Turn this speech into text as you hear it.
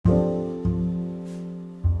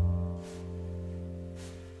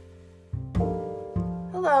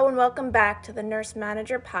Hello and welcome back to the Nurse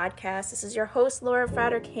Manager Podcast. This is your host, Laura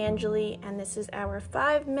Frater-Cangeli, and this is our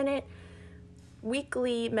 5-minute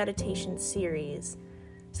weekly meditation series.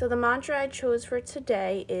 So the mantra I chose for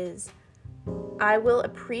today is, I will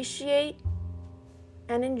appreciate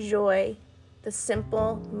and enjoy the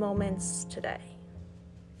simple moments today.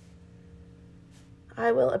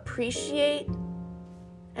 I will appreciate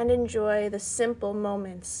and enjoy the simple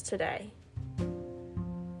moments today.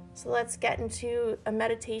 So let's get into a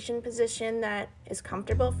meditation position that is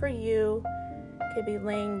comfortable for you. It could be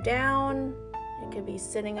laying down, it could be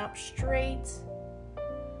sitting up straight.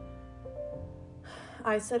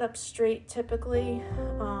 I sit up straight typically,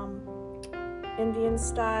 Indian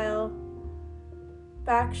style,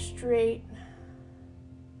 back straight,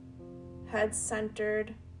 head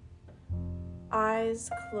centered,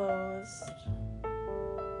 eyes closed.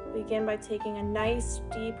 Begin by taking a nice,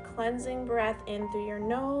 deep, cleansing breath in through your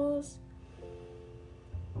nose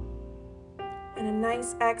and a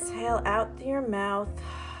nice exhale out through your mouth.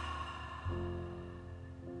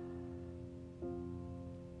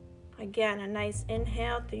 Again, a nice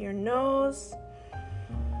inhale through your nose.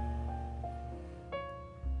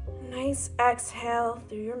 Nice exhale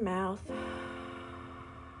through your mouth.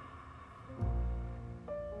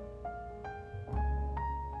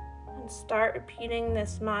 Start repeating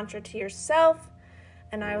this mantra to yourself,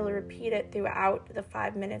 and I will repeat it throughout the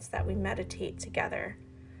 5 minutes that we meditate together.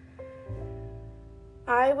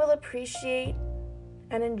 I will appreciate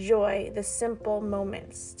and enjoy the simple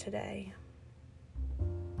moments today.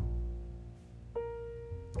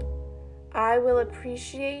 I will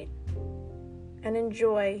appreciate and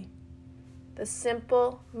enjoy the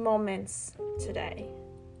simple moments today.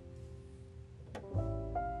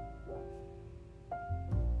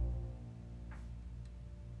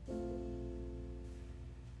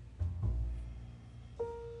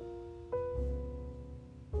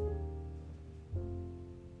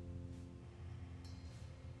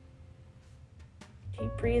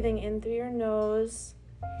 Keep breathing in through your nose.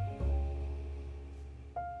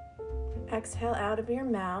 Exhale out of your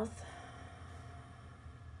mouth.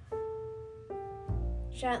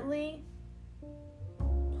 Gently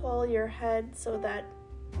pull your head so that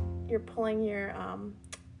you're pulling your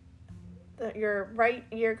right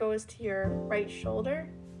ear goes to your right shoulder.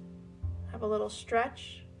 Have a little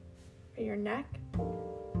stretch for your neck.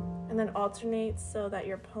 And then alternate so that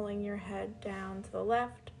you're pulling your head down to the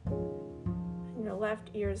left. Your left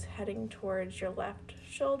ear is heading towards your left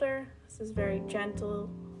shoulder. This is very gentle.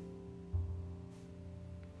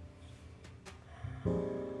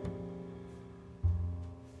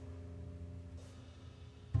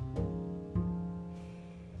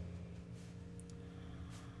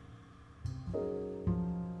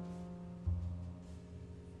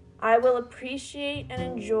 I will appreciate and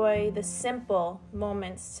enjoy the simple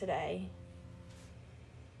moments today.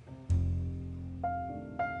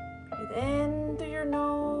 Breathe in through your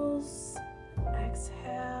nose,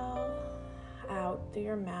 exhale out through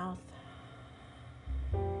your mouth.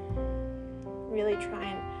 Really try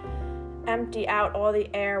and empty out all the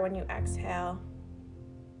air when you exhale.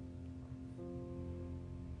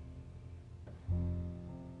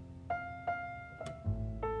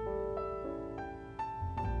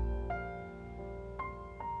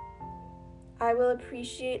 I will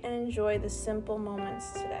appreciate and enjoy the simple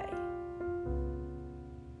moments today.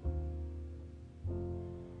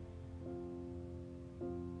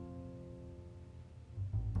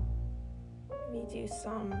 Maybe do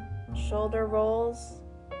some shoulder rolls,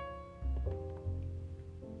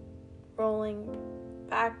 rolling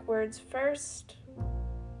backwards first.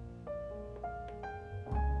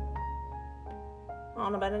 I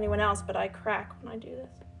don't know about anyone else, but I crack when I do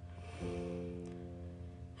this.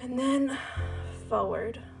 And then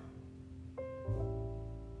forward.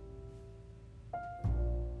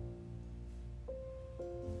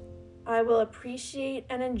 I will appreciate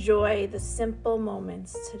and enjoy the simple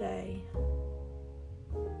moments today.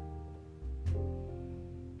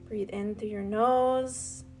 Breathe in through your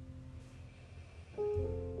nose,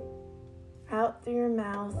 out through your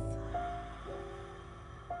mouth.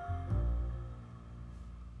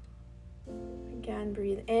 Again,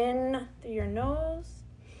 breathe in through your nose.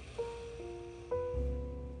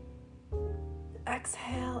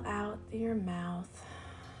 Exhale out through your mouth.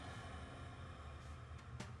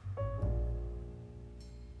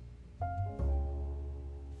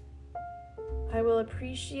 I will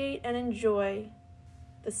appreciate and enjoy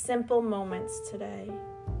the simple moments today.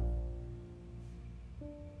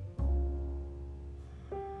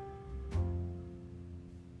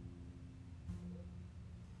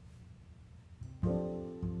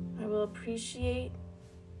 I will appreciate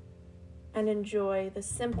and enjoy the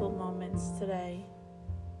simple moments today.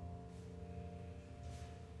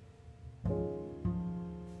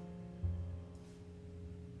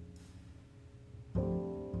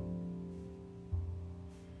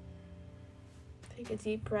 Take a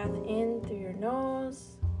deep breath in through your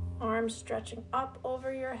nose, arms stretching up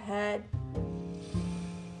over your head.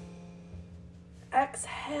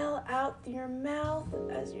 Exhale out through your mouth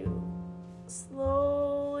as you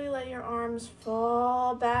slowly let your arms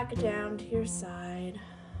fall back down to your side.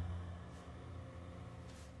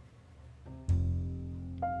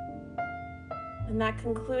 And that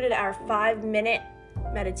concluded our 5-minute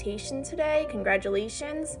meditation today.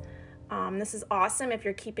 Congratulations. This is awesome if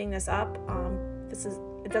you're keeping this up.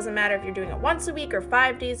 It doesn't matter if you're doing it once a week or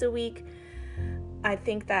 5 days a week. I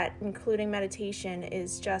think that including meditation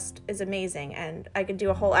is amazing, and I could do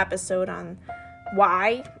a whole episode on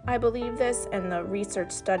why I believe this, and the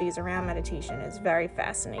research studies around meditation is very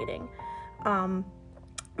fascinating.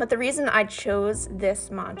 But the reason I chose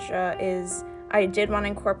this mantra is I did want to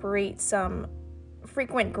incorporate some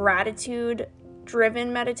frequent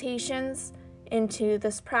gratitude-driven meditations into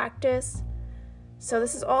this practice. So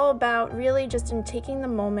this is all about really just taking the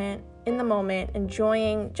moment,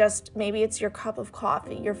 enjoying just, maybe it's your cup of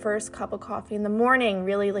coffee, your first cup of coffee in the morning,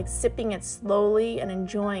 really like sipping it slowly and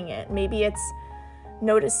enjoying it. Maybe it's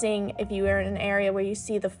noticing if you are in an area where you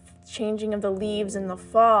see the changing of the leaves in the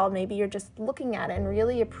fall, maybe you're just looking at it and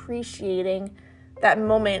really appreciating that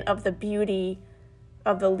moment of the beauty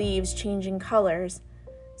of the leaves changing colors.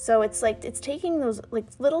 So it's taking those like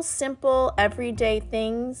little simple everyday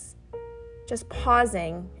things, just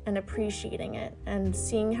pausing and appreciating it and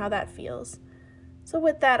seeing how that feels. So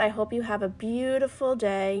with that, I hope you have a beautiful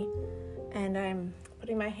day, and I'm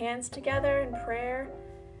putting my hands together in prayer,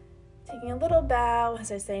 taking a little bow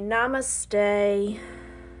as I say namaste.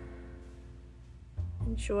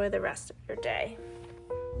 Enjoy the rest of your day.